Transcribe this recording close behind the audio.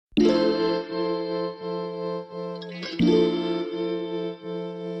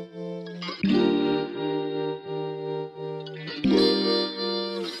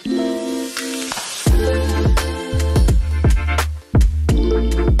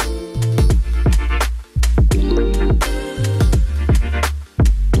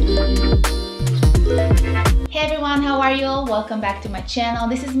Welcome back to my channel.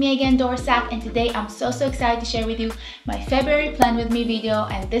 This is me again, Dorsak, and today I'm so excited to share with you my February plan with me video.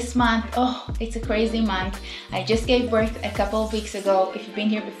 And this month, oh, it's a crazy month. I just gave birth a couple of weeks ago. If you've been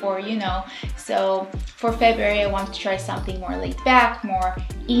here before, you know. So for February, I want to try something more laid back, more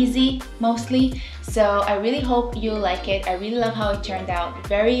easy mostly. So I really hope you like it. I really love how it turned out.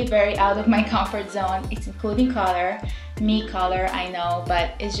 Very out of my comfort zone. It's including color, me color, I know,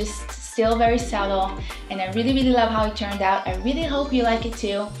 but it's just still very subtle, and I really love how it turned out. I really hope you like it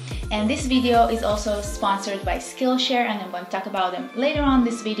too. And this video is also sponsored by Skillshare, and I'm going to talk about them later on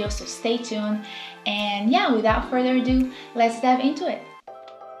this video, so stay tuned. And yeah, without further ado, let's dive into it.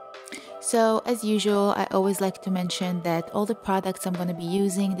 So as usual, I always like to mention that all the products I'm going to be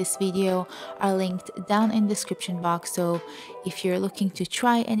using in this video are linked down in the description box. So if you're looking to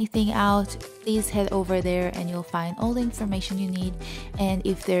try anything out, please head over there and you'll find all the information you need. And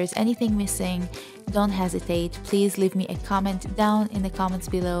if there's anything missing, don't hesitate. Please leave me a comment down in the comments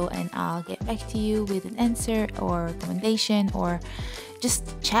below and I'll get back to you with an answer or recommendation, or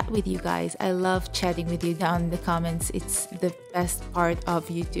just chat with you guys. I love chatting with you down in the comments. It's the best part of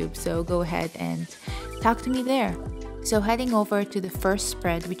YouTube, so go ahead and talk to me there. So heading over to the first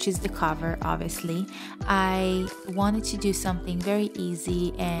spread, which is the cover, obviously, I wanted to do something very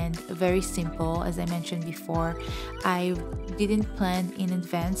easy and very simple. As I mentioned before, I didn't plan in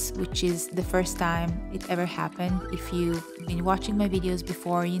advance, which is the first time it ever happened. If you've been watching my videos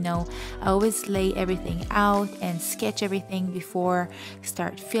before, you know I always lay everything out and sketch everything before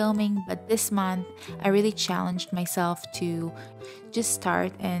start filming. But this month, I really challenged myself to just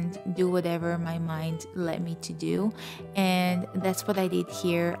start and do whatever my mind led me to do, and that's what I did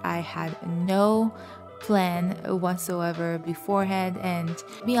here. I had no plan whatsoever beforehand, and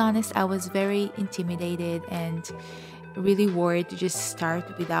to be honest, I was very intimidated and really worried to just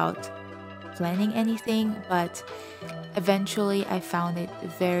start without planning anything. But eventually I found it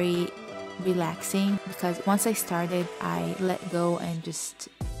very relaxing, because once I started, I let go and just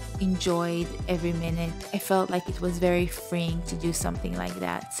enjoyed every minute. I felt like it was very freeing to do something like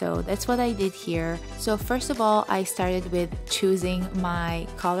that. So that's what I did here. So first of all, I started with choosing my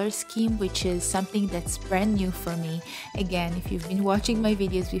color scheme, which is something that's brand new for me. Again, if you've been watching my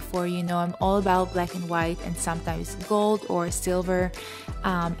videos before, you know I'm all about black and white and sometimes gold or silver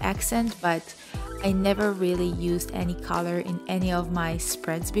accent, but I never really used any color in any of my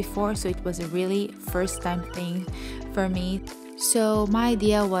spreads before, so it was a really first time thing for me. So my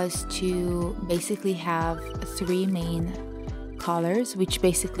idea was to basically have three main colors, which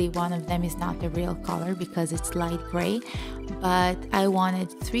basically one of them is not the real color because it's light gray, but I wanted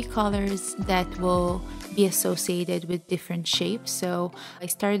three colors that will be associated with different shapes. So I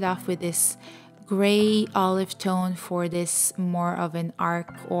started off with this gray olive tone for this more of an arc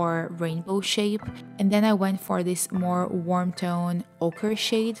or rainbow shape, and then I went for this more warm tone ochre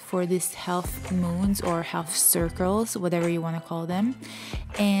shade for this half moons or half circles, whatever you want to call them.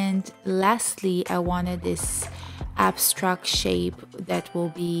 And lastly, I wanted this abstract shape that will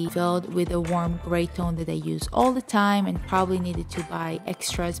be filled with a warm gray tone that I use all the time and probably needed to buy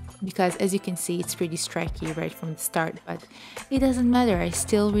extras, because as you can see, it's pretty striky right from the start, but it doesn't matter. I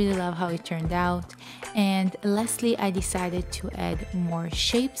still really love how it turned out. And lastly, I decided to add more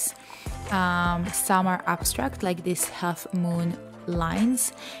shapes. Some are abstract, like this half moon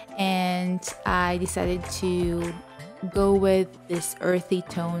lines, and I decided to go with these earthy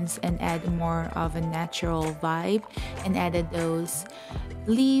tones and add more of a natural vibe, and added those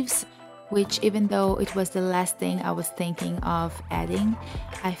leaves, which even though it was the last thing I was thinking of adding,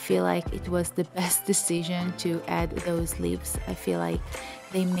 I feel like it was the best decision to add those leaves. I feel like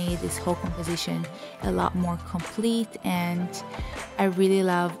they made this whole composition a lot more complete, and I really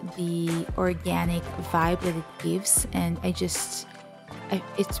love the organic vibe that it gives, and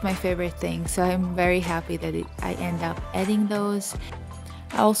it's my favorite thing, so I'm very happy that I end up adding those.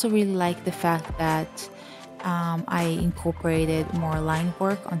 I also really like the fact that I incorporated more line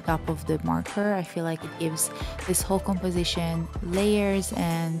work on top of the marker. I feel like it gives this whole composition layers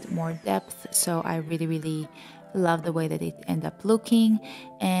and more depth, so I really love the way that it ended up looking.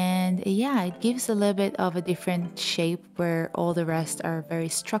 And yeah, it gives a little bit of a different shape where all the rest are very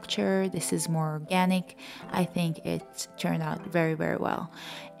structured. This is more organic. I think it turned out very well.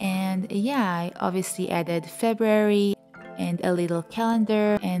 And yeah, I obviously added February and a little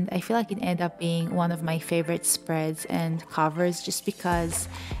calendar, and I feel like it ended up being one of my favorite spreads and covers just because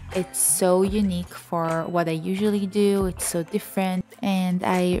it's so unique for what I usually do. It's so different, and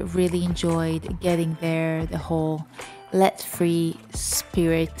I really enjoyed getting there, the whole let free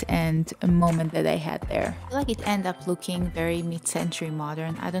spirit and moment that I had there. I feel like it ended up looking very mid-century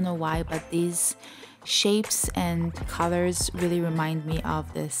modern. I don't know why, but these shapes and colors really remind me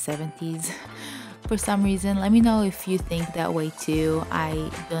of the 70s for some reason. Let me know if you think that way too. I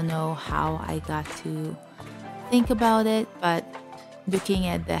don't know how I got to think about it, but looking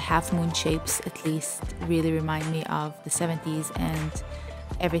at the half moon shapes at least really remind me of the 70s and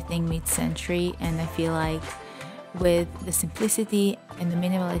everything mid-century, and I feel like with the simplicity and the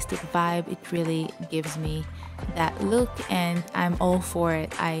minimalistic vibe, it really gives me that look, and I'm all for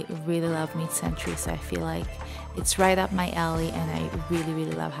it. I really love mid-century, so I feel like it's right up my alley, and I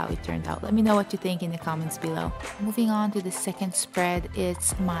really love how it turned out. Let me know what you think in the comments below. Moving on to the second spread,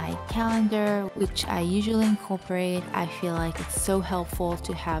 it's my calendar, which I usually incorporate. I feel like it's so helpful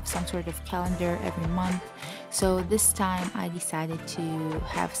to have some sort of calendar every month. So this time I decided to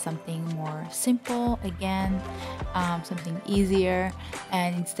have something more simple again, something easier,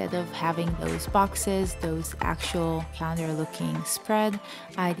 and instead of having those boxes, those actual calendar looking spread,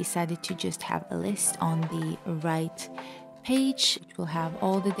 I decided to just have a list on the right page, which will have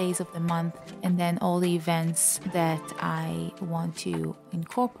all the days of the month and then all the events that I want to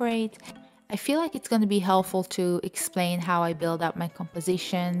incorporate. I feel like it's going to be helpful to explain how I build up my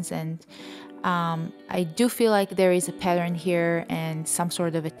compositions, and I do feel like there is a pattern here and some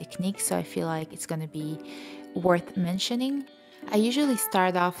sort of a technique, so I feel like it's going to be worth mentioning. I usually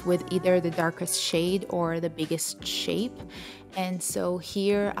start off with either the darkest shade or the biggest shape, and so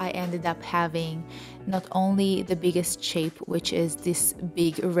here I ended up having not only the biggest shape, which is this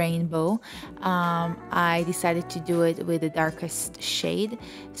big rainbow. I decided to do it with the darkest shade,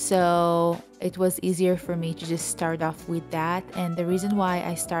 so it was easier for me to just start off with that. And the reason why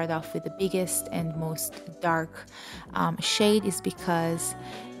I start off with the biggest and most dark shade is because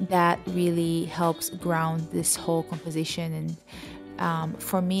that really helps ground this whole composition, and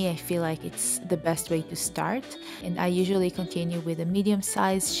for me, I feel like it's the best way to start. And I usually continue with a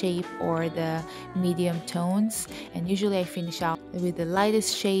medium-sized shape or the medium tones, and usually I finish out with the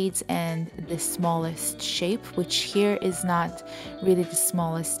lightest shades and the smallest shape, which here is not really the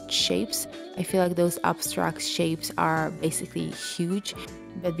smallest shapes. I feel like those abstract shapes are basically huge,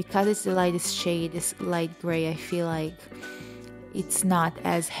 but because it's the lightest shade, this light gray, I feel like it's not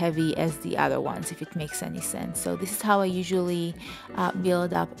as heavy as the other ones, if it makes any sense. So this is how I usually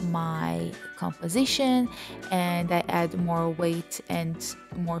build up my composition, and I add more weight and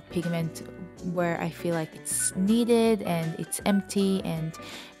more pigment where I feel like it's needed and it's empty, and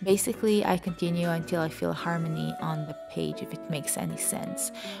basically I continue until I feel harmony on the page, if it makes any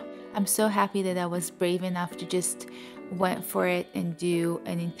sense. I'm so happy that I was brave enough to just went for it and do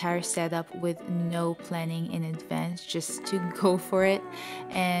an entire setup with no planning in advance, just to go for it.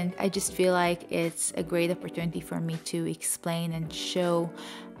 And I just feel like it's a great opportunity for me to explain and show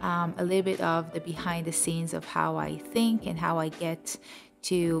a little bit of the behind the scenes of how I think and how I get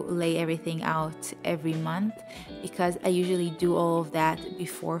to lay everything out every month, because I usually do all of that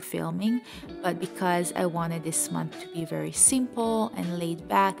before filming, but because I wanted this month to be very simple and laid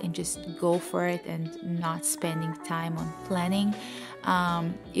back and just go for it and not spending time on planning,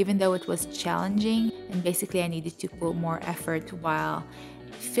 even though it was challenging and basically I needed to put more effort while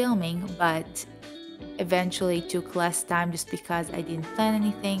filming, but eventually took less time just because I didn't plan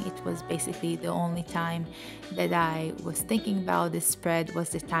anything. It was basically the only time that I was thinking about this spread was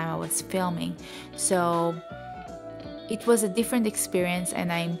the time I was filming. So it was a different experience,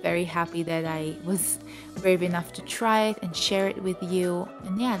 and I'm very happy that I was brave enough to try it and share it with you.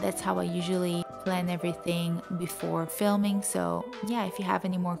 And yeah, that's how I usually plan everything before filming. So yeah, if you have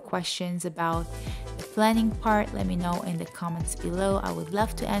any more questions about the planning part, let me know in the comments below. I would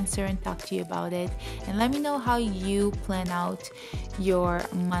love to answer and talk to you about it. And let me know how you plan out your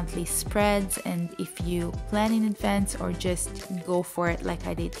monthly spreads, and if you plan in advance or just go for it like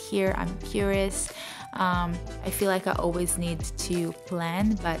I did here. I'm curious. I feel like I always need to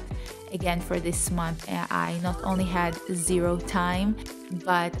plan, but again, for this month I not only had zero time,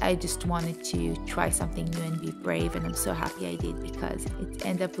 but I just wanted to try something new and be brave, and I'm so happy I did because it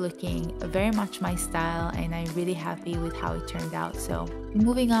ended up looking very much my style, and I'm really happy with how it turned out. So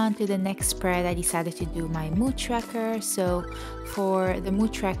moving on to the next spread, I decided to do my mood tracker. So for the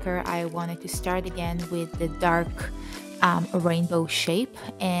mood tracker, I wanted to start again with the dark rainbow shape,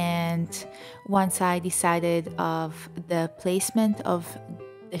 and once I decided of the placement of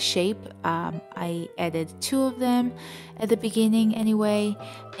the shape. I added 2 of them at the beginning anyway,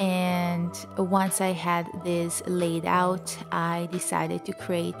 and once I had this laid out, I decided to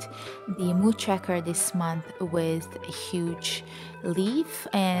create the mood tracker this month with a huge leaf,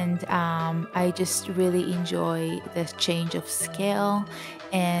 and I just really enjoy the change of scale.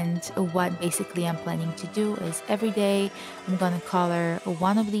 And what basically I'm planning to do is every day I'm gonna color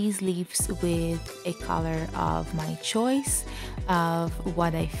one of these leaves with a color of my choice, of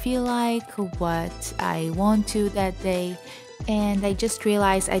what I feel like, what I want to that day. And I just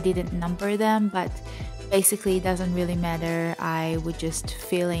realized I didn't number them, but basically it doesn't really matter. I would just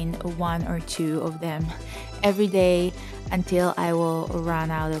fill in 1 or 2 of them every day until I will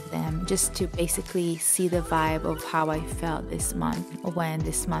run out of them, just to basically see the vibe of how I felt this month. When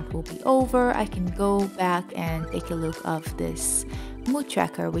this month will be over, I can go back and take a look of this mood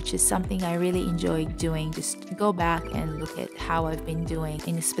tracker, which is something I really enjoy doing. Just go back and look at how I've been doing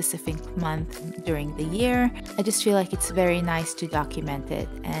in a specific month during the year. I just feel like it's very nice to document it,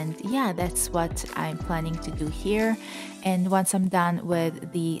 and yeah, that's what I'm planning to do here. And once I'm done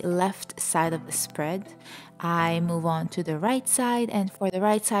with the left side of the spread, I move on to the right side, and for the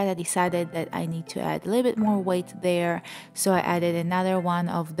right side I decided that I need to add a little bit more weight there, so I added another one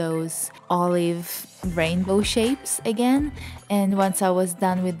of those olive rainbow shapes again. And once I was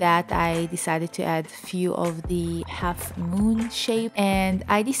done with that, I decided to add a few of the half moon shape, and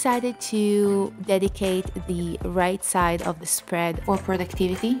I decided to dedicate the right side of the spread for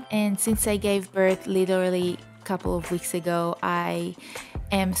productivity. And since I gave birth literally a couple of weeks ago, I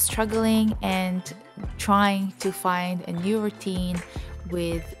am struggling and trying to find a new routine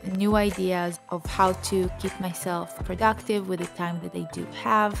with new ideas of how to keep myself productive with the time that I do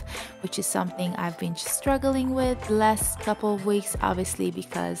have, which is something I've been struggling with the last couple of weeks, obviously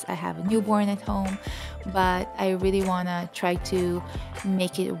because I have a newborn at home. But I really want to try to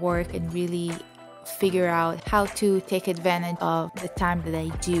make it work and really figure out how to take advantage of the time that I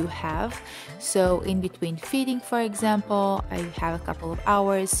do have. So in between feeding, for example, I have a couple of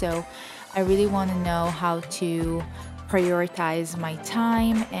hours, so I really want to know how to prioritize my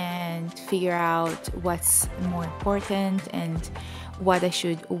time and figure out what's more important and what I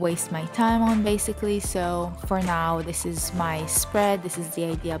should waste my time on, basically. So for now, this is my spread, this is the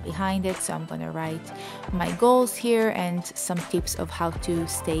idea behind it. So I'm gonna write my goals here and some tips of how to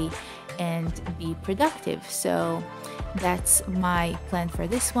stay and be productive. So that's my plan for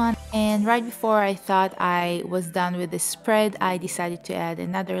this one. And right before I thought I was done with the spread, I decided to add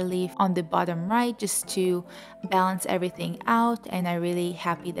another leaf on the bottom right just to balance everything out, and I'm really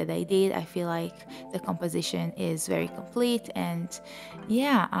happy that I did. I feel like the composition is very complete. And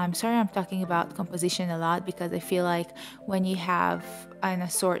yeah, I'm sorry I'm talking about composition a lot, because I feel like when you have an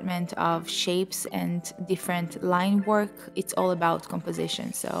assortment of shapes and different line work, it's all about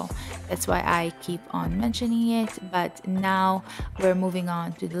composition, so that's why I keep on mentioning it. But now we're moving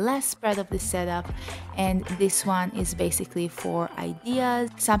on to the last spread of the setup, and this one is basically for ideas.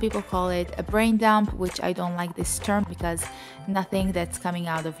 Some people call it a brain dump, which I don't like this term because nothing that's coming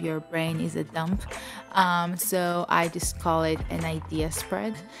out of your brain is a dump. So I just call it an idea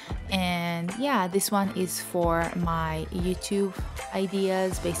spread. And yeah, this one is for my YouTube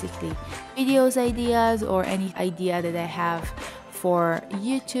ideas, basically videos ideas or any idea that I have for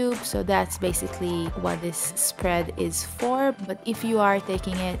YouTube. So that's basically what this spread is for. But if you are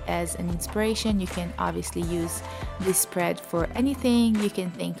taking it as an inspiration, you can obviously use this spread for anything you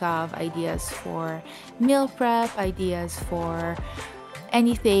can think of. Ideas for meal prep, ideas for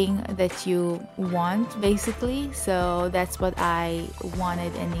anything that you want, basically. So that's what I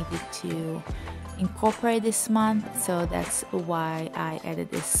wanted and needed to incorporate this month, so that's why I added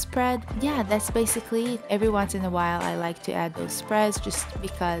this spread. Yeah, that's basically it. Every once in a while I like to add those spreads just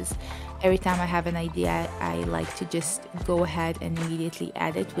because every time I have an idea I like to just go ahead and immediately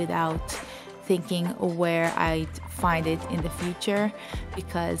add it without thinking where I'd find it in the future,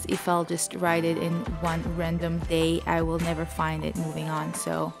 because if I'll just write it in one random day I will never find it moving on.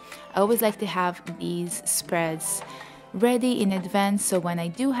 So I always like to have these spreads ready in advance, so when I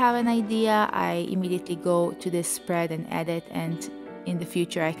do have an idea I immediately go to this spread and add it, and in the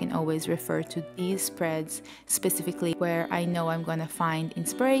future I can always refer to these spreads specifically where I know I'm gonna find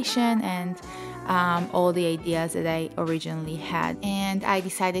inspiration and all the ideas that I originally had. And I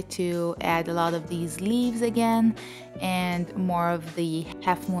decided to add a lot of these leaves again and more of the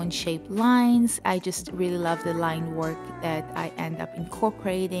half moon shaped lines. I just really love the line work that I end up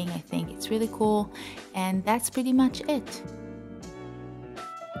incorporating. I think it's really cool, and that's pretty much it.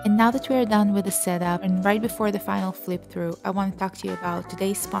 And now that we are done with the setup and right before the final flip through, I want to talk to you about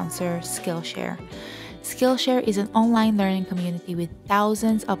today's sponsor, Skillshare. Skillshare is an online learning community with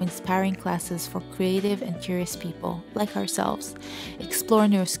thousands of inspiring classes for creative and curious people like ourselves. Explore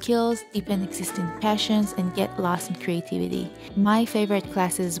new skills, deepen existing passions, and get lost in creativity. My favorite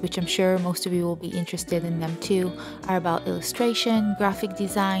classes, which I'm sure most of you will be interested in them too, are about illustration, graphic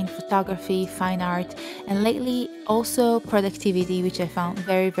design, photography, fine art, and lately also productivity, which I found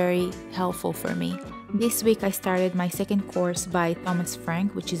very helpful for me. This week I started my second course by Thomas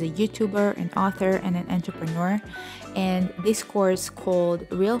Frank, which is a YouTuber, an author, and an entrepreneur. And this course called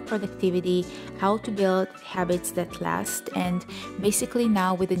Real Productivity: How to Build Habits That Last. And basically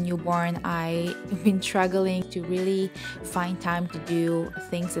now with a newborn, I've been struggling to really find time to do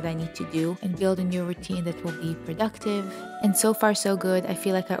things that I need to do and build a new routine that will be productive. And so far so good. I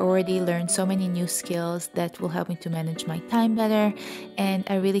feel like I already learned so many new skills that will help me to manage my time better. And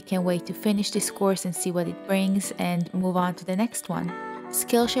I really can't wait to finish this course and see what it brings and move on to the next one.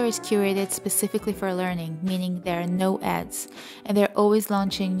 Skillshare is curated specifically for learning, meaning there are no ads, and they're always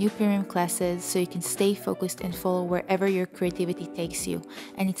launching new premium classes so you can stay focused and follow wherever your creativity takes you.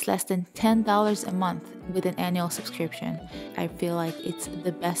 And it's less than $10 a month with an annual subscription. I feel like it's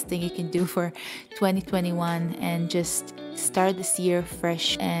the best thing you can do for 2021 and just start this year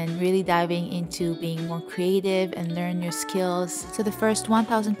fresh and really diving into being more creative and learn new skills. So the first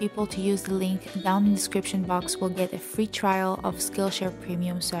 1,000 people to use the link down in the description box will get a free trial of Skillshare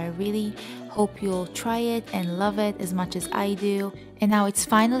Premium. So I really hope you'll try it and love it as much as I do. And now it's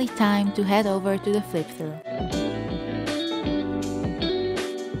finally time to head over to the flip through.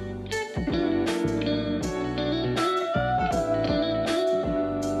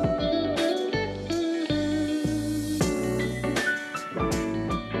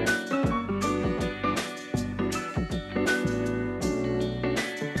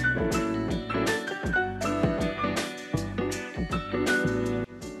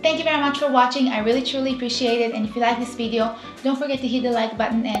 Thank you very much for watching. I really truly appreciate it, and if you like this video, don't forget to hit the like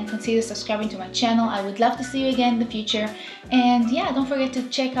button and consider subscribing to my channel. I would love to see you again in the future. And yeah, don't forget to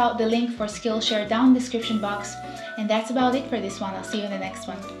check out the link for Skillshare down in the description box. And that's about it for this one. I'll see you in the next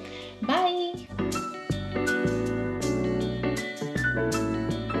one. Bye!